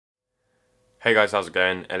Hey guys, how's it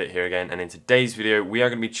going? Elliot here again, and in today's video we are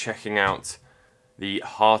going to be checking out the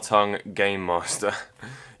Hartung GameMaster.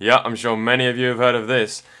 Yeah, I'm sure many of you have heard of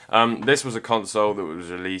this. This was a console that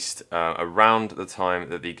was released around the time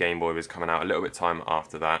that the Game Boy was coming out, a little bit time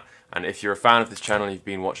after that. And if you're a fan of this channel and you've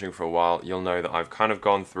been watching for a while, you'll know that I've kind of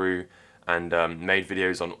gone through and made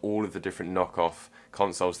videos on all of the different knockoff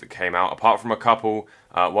consoles that came out, apart from a couple.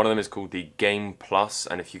 One of them is called the Game Plus,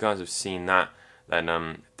 and if you guys have seen that,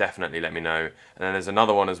 then definitely let me know. And then there's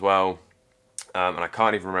another one as well, and I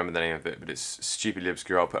can't even remember the name of it, but it's stupidly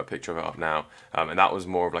obscure. I'll put a picture of it up now. And that was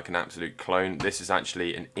more of like an absolute clone. This is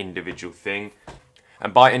actually an individual thing.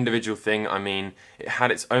 And by individual thing, I mean it had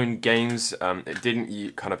its own games. It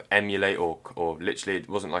didn't kind of emulate or literally it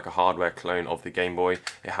wasn't like a hardware clone of the Game Boy.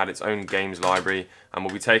 It had its own games library, and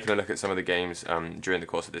we'll be taking a look at some of the games during the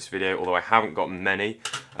course of this video, although I haven't got many.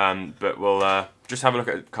 But we'll just have a look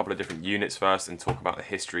at a couple of different units first and talk about the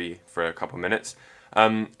history for a couple of minutes.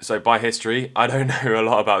 So by history, I don't know a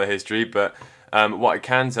lot about the history, but what I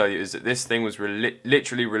can tell you is that this thing was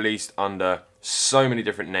literally released under so many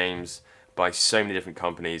different names, by so many different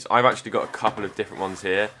companies. I've actually got a couple of different ones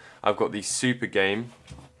here. I've got the Super Game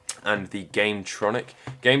and the Gametronic.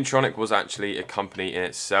 Gametronic was actually a company in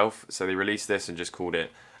itself, so they released this and just called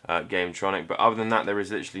it Gametronic. But other than that, there is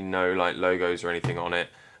literally no like logos or anything on it.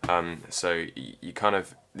 So you kind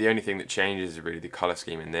of, the only thing that changes is really the color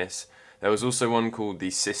scheme in this. There was also one called the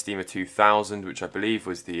Systema 2000, which I believe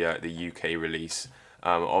was the UK release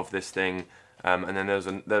of this thing. And then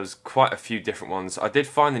there was quite a few different ones. I did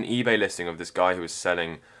find an eBay listing of this guy who was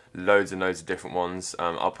selling loads and loads of different ones.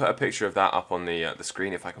 I'll put a picture of that up on the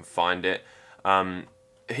screen if I can find it.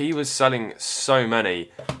 He was selling so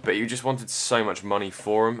many, but you just wanted so much money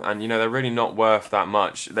for them, and you know they're really not worth that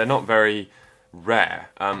much. They're not very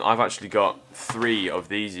rare. I've actually got 3 of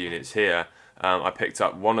these units here. I picked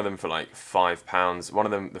up one of them for like £5. One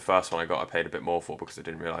of them, the first one I got, I paid a bit more for because I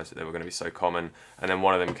didn't realise that they were going to be so common. And then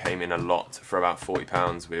one of them came in a lot for about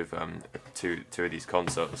 £40 with two of these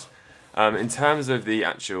consoles. In terms of the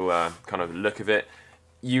actual kind of look of it,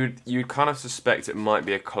 you'd kind of suspect it might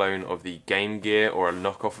be a clone of the Game Gear or a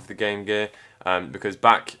knockoff of the Game Gear, because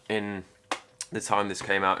back in the time this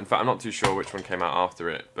came out, in fact I'm not too sure which one came out after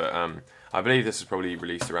it, but I believe this was probably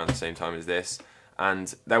released around the same time as this.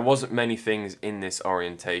 And there wasn't many things in this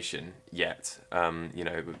orientation yet. You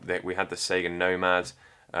know, we had the Sega Nomad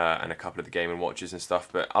and a couple of the Game & Watches and stuff,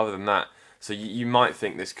 but other than that, so you might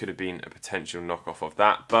think this could have been a potential knockoff of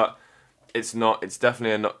that, but it's not. It's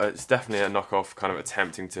definitely a knockoff, kind of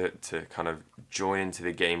attempting to kind of join into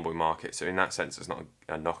the Game Boy market. So in that sense, it's not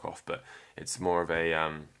a knockoff, but it's more of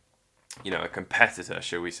a you know, a competitor,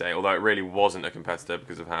 shall we say, although it really wasn't a competitor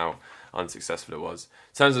because of how unsuccessful it was.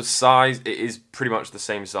 In terms of size, it is pretty much the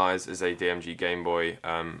same size as a DMG Game Boy,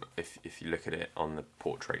 if you look at it on the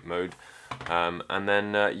portrait mode. And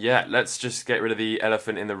then, yeah, let's just get rid of the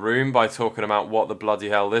elephant in the room by talking about what the bloody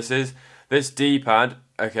hell this is. This D-pad,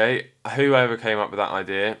 okay, whoever came up with that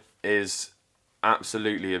idea is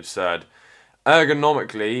absolutely absurd.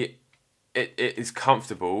 Ergonomically, it is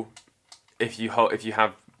comfortable if you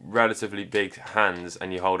have relatively big hands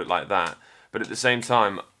and you hold it like that, but at the same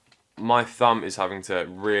time my thumb is having to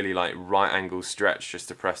really like right angle stretch just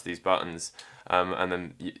to press these buttons, and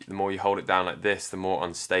then the more you hold it down like this, the more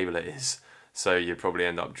unstable it is, so you'd probably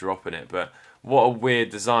end up dropping it. But what a weird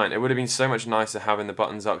design. It would have been so much nicer having the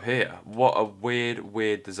buttons up here. What a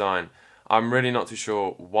weird design. I'm really not too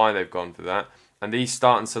sure why they've gone for that. And these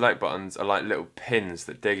start and select buttons are like little pins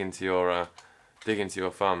that dig into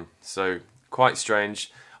your thumb, so quite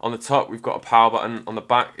strange. On the top we've got a power button, on the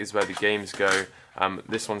back is where the games go.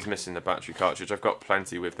 This one's missing the battery cartridge. I've got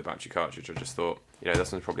plenty with the battery cartridge. I just thought, you know,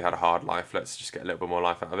 this one's probably had a hard life, let's just get a little bit more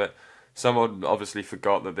life out of it. Someone obviously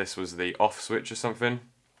forgot that this was the off switch or something,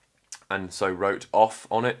 and so wrote off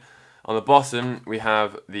on it. On the bottom we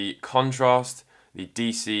have the contrast, the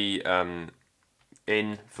DC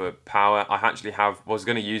in for power. I actually was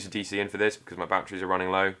going to use a DC in for this because my batteries are running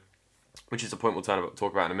low, which is a point we'll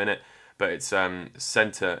talk about in a minute. But it's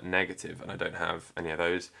center negative, and I don't have any of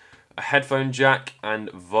those. A headphone jack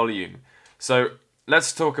and volume. So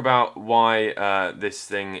let's talk about why this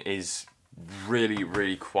thing is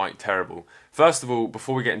really quite terrible. First of all,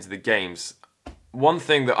 before we get into the games, one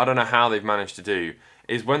thing that I don't know how they've managed to do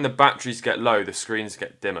is when the batteries get low, the screens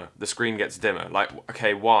get dimmer. The screen gets dimmer. Like,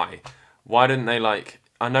 okay, why? Why didn't they like?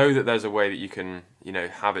 I know that there's a way that you can, you know,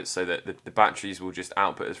 have it so that the batteries will just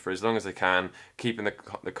output for as long as they can, keeping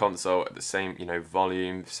the console at the same, you know,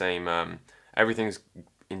 volume, same, everything's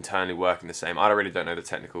internally working the same. I really don't know the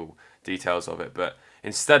technical details of it, but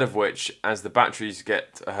instead of which, as the batteries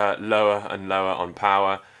get lower and lower on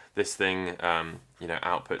power, this thing, you know,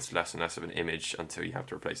 outputs less and less of an image until you have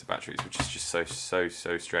to replace the batteries, which is just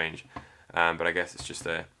so strange. But I guess it's just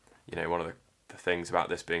you know, one of the things about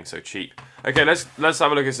this being so cheap. Okay, let's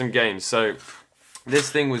have a look at some games. So this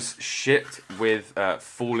thing was shipped with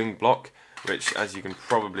Falling Block, which, as you can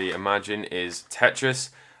probably imagine, is Tetris.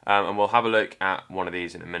 And we'll have a look at one of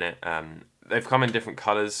these in a minute. They've come in different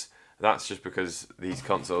colours. That's just because these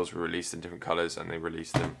consoles were released in different colours and they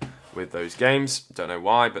released them with those games. Don't know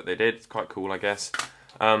why, but they did. It's quite cool, I guess.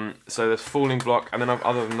 So there's Falling Block, and then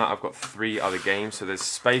other than that, I've got 3 other games. So there's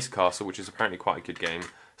Space Castle, which is apparently quite a good game.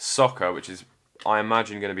 Soccer, which is, I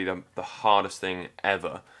imagine, going to be the hardest thing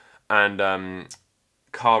ever. And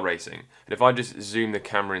car racing. And if I just zoom the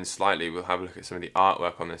camera in slightly, we'll have a look at some of the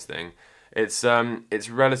artwork on this thing. It's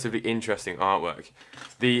relatively interesting artwork.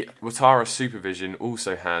 The Watara Supervision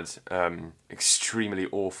also had extremely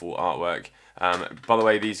awful artwork. By the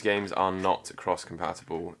way, these games are not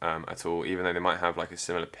cross-compatible at all, even though they might have like a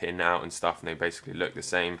similar pin out and stuff, and they basically look the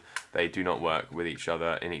same. They do not work with each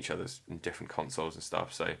other in different consoles and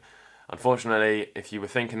stuff. So, unfortunately, if you were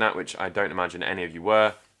thinking that, which I don't imagine any of you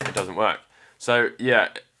were, it doesn't work. So yeah,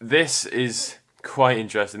 this is quite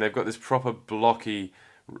interesting. They've got this proper blocky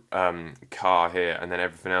car here, and then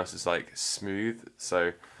everything else is like smooth.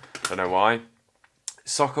 So I don't know why.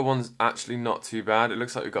 Soccer one's actually not too bad. It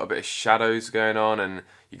looks like we've got a bit of shadows going on, and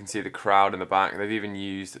you can see the crowd in the back. They've even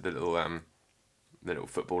used the little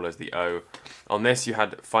football as the O. On this, you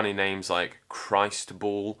had funny names like Christ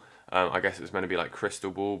Ball. I guess it was meant to be like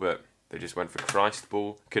Crystal Ball, but they just went for Christ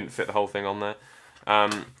Ball. Couldn't fit the whole thing on there.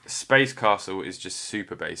 Space Castle is just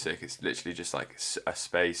super basic. It's literally just like a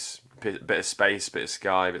space, bit of space, bit of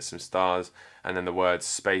sky, bit of some stars, and then the words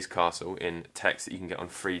Space Castle in text that you can get on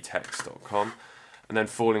freetext.com. And then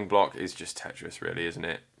Falling Block is just Tetris, really, isn't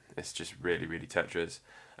it? It's just really Tetris.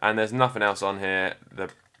 And there's nothing else on here. The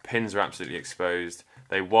pins are absolutely exposed.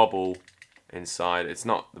 They wobble inside. It's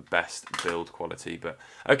not the best build quality, but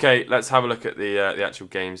okay, let's have a look at the actual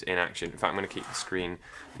games in action. In fact, I'm going to keep the screen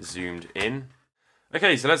zoomed in.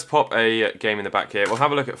 Okay, so let's pop a game in the back here. We'll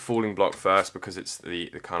have a look at Falling Block first because it's the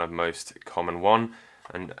kind of most common one.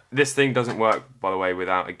 And this thing doesn't work, by the way,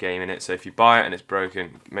 without a game in it. So if you buy it and it's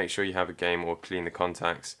broken, make sure you have a game or clean the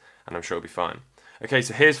contacts, and I'm sure it'll be fine. Okay,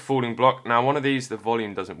 so here's Falling Block. Now, one of these, the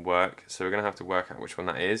volume doesn't work, so we're going to have to work out which one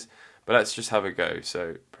that is. But let's just have a go.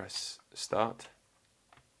 So press start.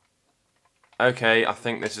 Okay, I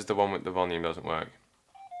think this is the one with the volume doesn't work.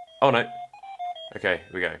 Oh, no. Okay,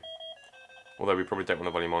 here we go. Although we probably don't want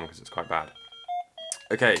the volume on because it's quite bad.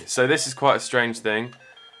 Okay, so this is quite a strange thing.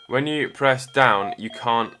 When you press down, you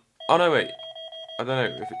can't... Oh, no, wait. I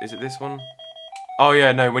don't know. Is it this one? Oh,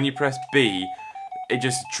 yeah, no. When you press B, it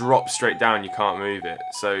just drops straight down. You can't move it.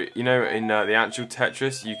 So, you know, in the actual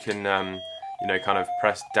Tetris, you can, you know, kind of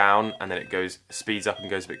press down and then it speeds up and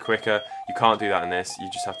goes a bit quicker. You can't do that in this. You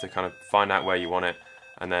just have to kind of find out where you want it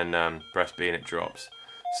and then press B and it drops.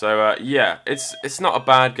 So, yeah, it's not a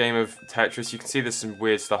bad game of Tetris. You can see there's some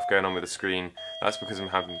weird stuff going on with the screen. That's because I'm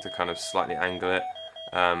having to kind of slightly angle it.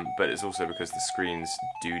 But it's also because the screens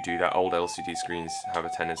do that. Old LCD screens have a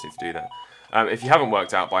tendency to do that. If you haven't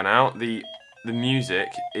worked out by now, the music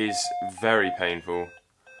is very painful.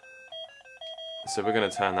 So we're going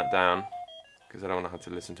to turn that down because I don't want to have to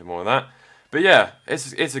listen to more of that. But yeah,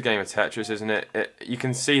 it's a game of Tetris, isn't it? You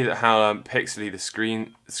can see that how pixely the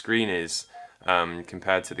screen is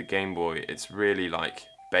compared to the Game Boy. It's really like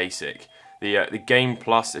basic. The Game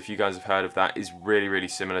Plus, if you guys have heard of that, is really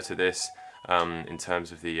similar to this. In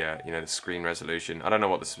terms of the you know, the screen resolution. I don't know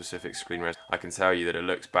what the specific screen res. I can tell you that it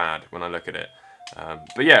looks bad when I look at it.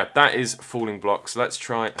 But yeah, that is Falling Block. So let's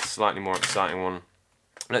try a slightly more exciting one.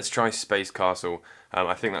 Let's try Space Castle.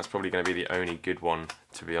 I think that's probably going to be the only good one,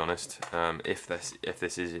 to be honest. If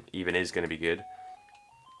this even is going to be good.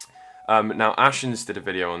 Now Ashens did a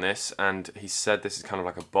video on this, and he said this is kind of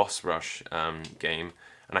like a boss rush game,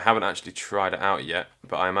 and I haven't actually tried it out yet,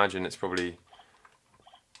 but I imagine it's probably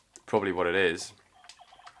what it is.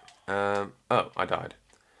 Oh, I died.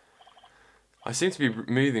 I seem to be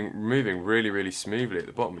moving really smoothly at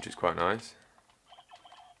the bottom, which is quite nice.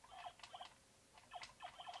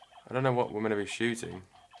 I don't know what we're meant to be shooting.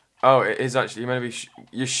 Oh, it is actually, you're meant to be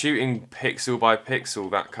you're shooting pixel by pixel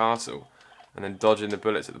that castle, and then dodging the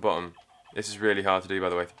bullets at the bottom. This is really hard to do, by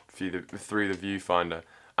the way, through the viewfinder,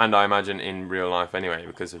 and I imagine in real life anyway,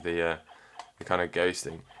 because of the kind of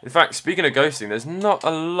ghosting. In fact, speaking of ghosting, there's not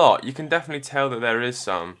a lot. You can definitely tell that there is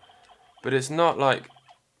some, but it's not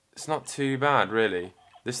too bad, really.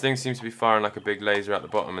 This thing seems to be firing like a big laser at the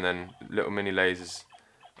bottom and then little mini lasers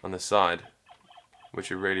on the side,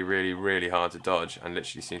 which are really hard to dodge and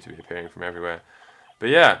literally seem to be appearing from everywhere. But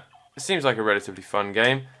yeah, it seems like a relatively fun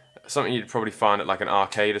game. Something you'd probably find at like an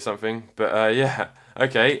arcade or something. But yeah,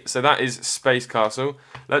 okay, so that is Space Castle.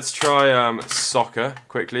 Let's try soccer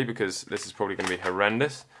quickly, because this is probably going to be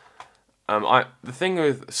horrendous. The thing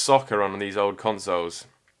with soccer on these old consoles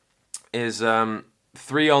is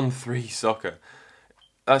 3-on-3 soccer.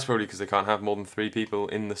 That's probably because they can't have more than 3 people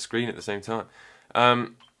in the screen at the same time.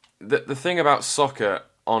 The thing about soccer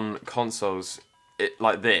on consoles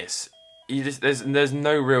like this, there's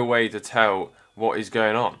no real way to tell what is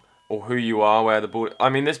going on or who you are, where the ball. I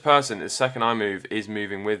mean, this person, the second I move, is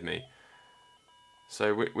moving with me.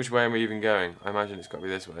 So which way am we even going? I imagine it's got to be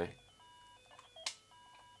this way.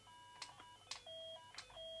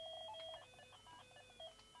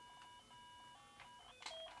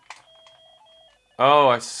 Oh,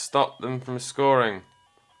 I stopped them from scoring.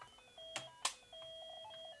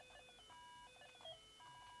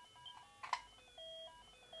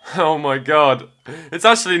 Oh my god. It's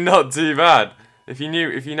actually not too bad. If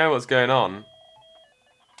you know what's going on.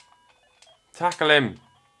 Tackle him.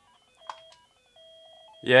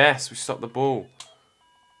 Yes, we stopped the ball.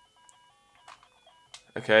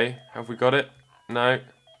 Okay, have we got it? No.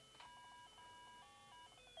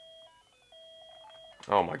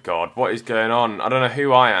 Oh my god, what is going on? I don't know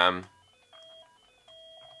who I am.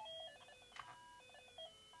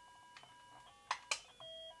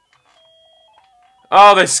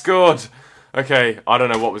 Oh, they scored! Okay, I don't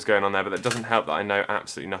know what was going on there, but that doesn't help that I know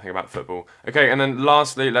absolutely nothing about football. Okay, and then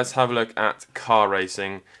lastly, let's have a look at car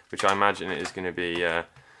racing, which I imagine is going to be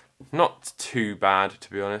not too bad,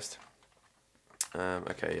 to be honest.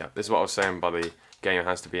 Okay, yeah, this is what I was saying by the game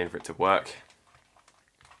has to be in for it to work.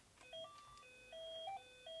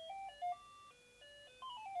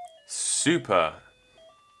 Super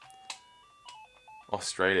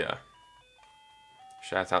Australia.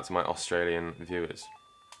 Shout out to my Australian viewers.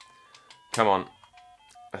 Come on,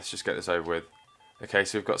 let's just get this over with. Okay,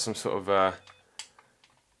 so we've got some sort of a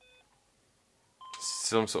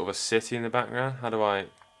city in the background. How do I?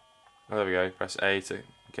 Oh, there we go. Press A to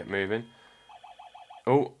get moving.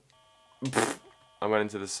 Oh, I went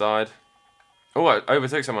into the side. Oh, I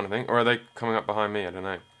overtook someone, I think, or are they coming up behind me? I don't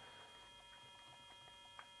know.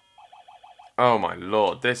 Oh my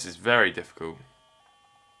lord, this is very difficult.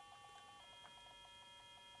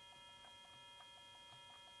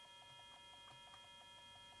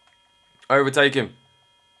 Overtake him.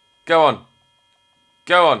 Go on.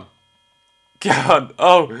 Go on. Go on.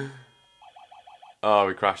 Oh. Oh,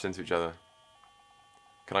 we crashed into each other.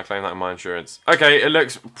 Can I claim that in my insurance? Okay, it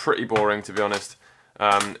looks pretty boring, to be honest.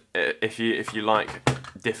 If you like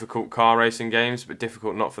difficult car racing games, but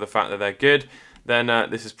difficult not for the fact that they're good, then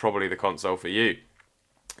this is probably the console for you.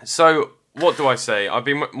 So, what do I say? I've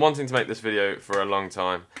been wanting to make this video for a long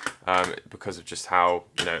time because of just how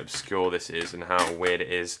obscure this is and how weird it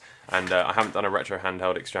is, and I haven't done a retro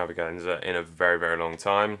handheld extravaganza in a very, very long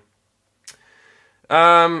time.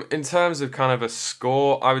 In terms of kind of a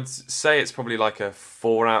score, I would say it's probably like a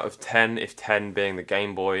 4 out of 10, if 10 being the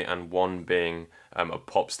Game Boy and 1 being a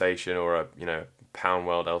pop station or a Pound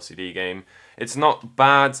World LCD game. It's not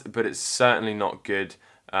bad, but it's certainly not good.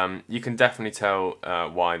 You can definitely tell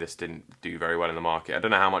why this didn't do very well in the market. I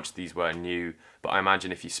don't know how much these were new, but I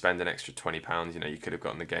imagine if you spend an extra £20, you could have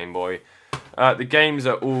gotten the Game Boy. The games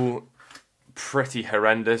are all pretty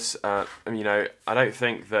horrendous. I don't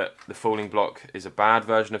think that the Falling Block is a bad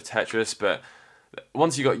version of Tetris, but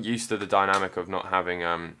once you got used to the dynamic of not having,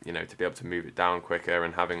 to be able to move it down quicker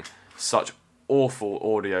and having such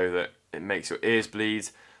awful audio that it makes your ears bleed,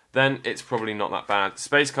 then it's probably not that bad.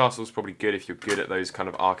 Space Castle is probably good if you're good at those kind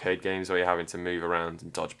of arcade games where you're having to move around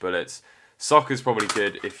and dodge bullets. Soccer's probably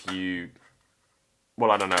good if you...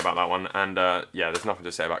 Well, I don't know about that one, and yeah, there's nothing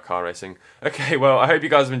to say about car racing. Okay, well, I hope you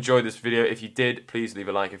guys have enjoyed this video. If you did, please leave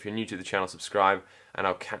a like. If you're new to the channel, subscribe, and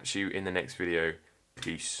I'll catch you in the next video.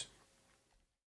 Peace.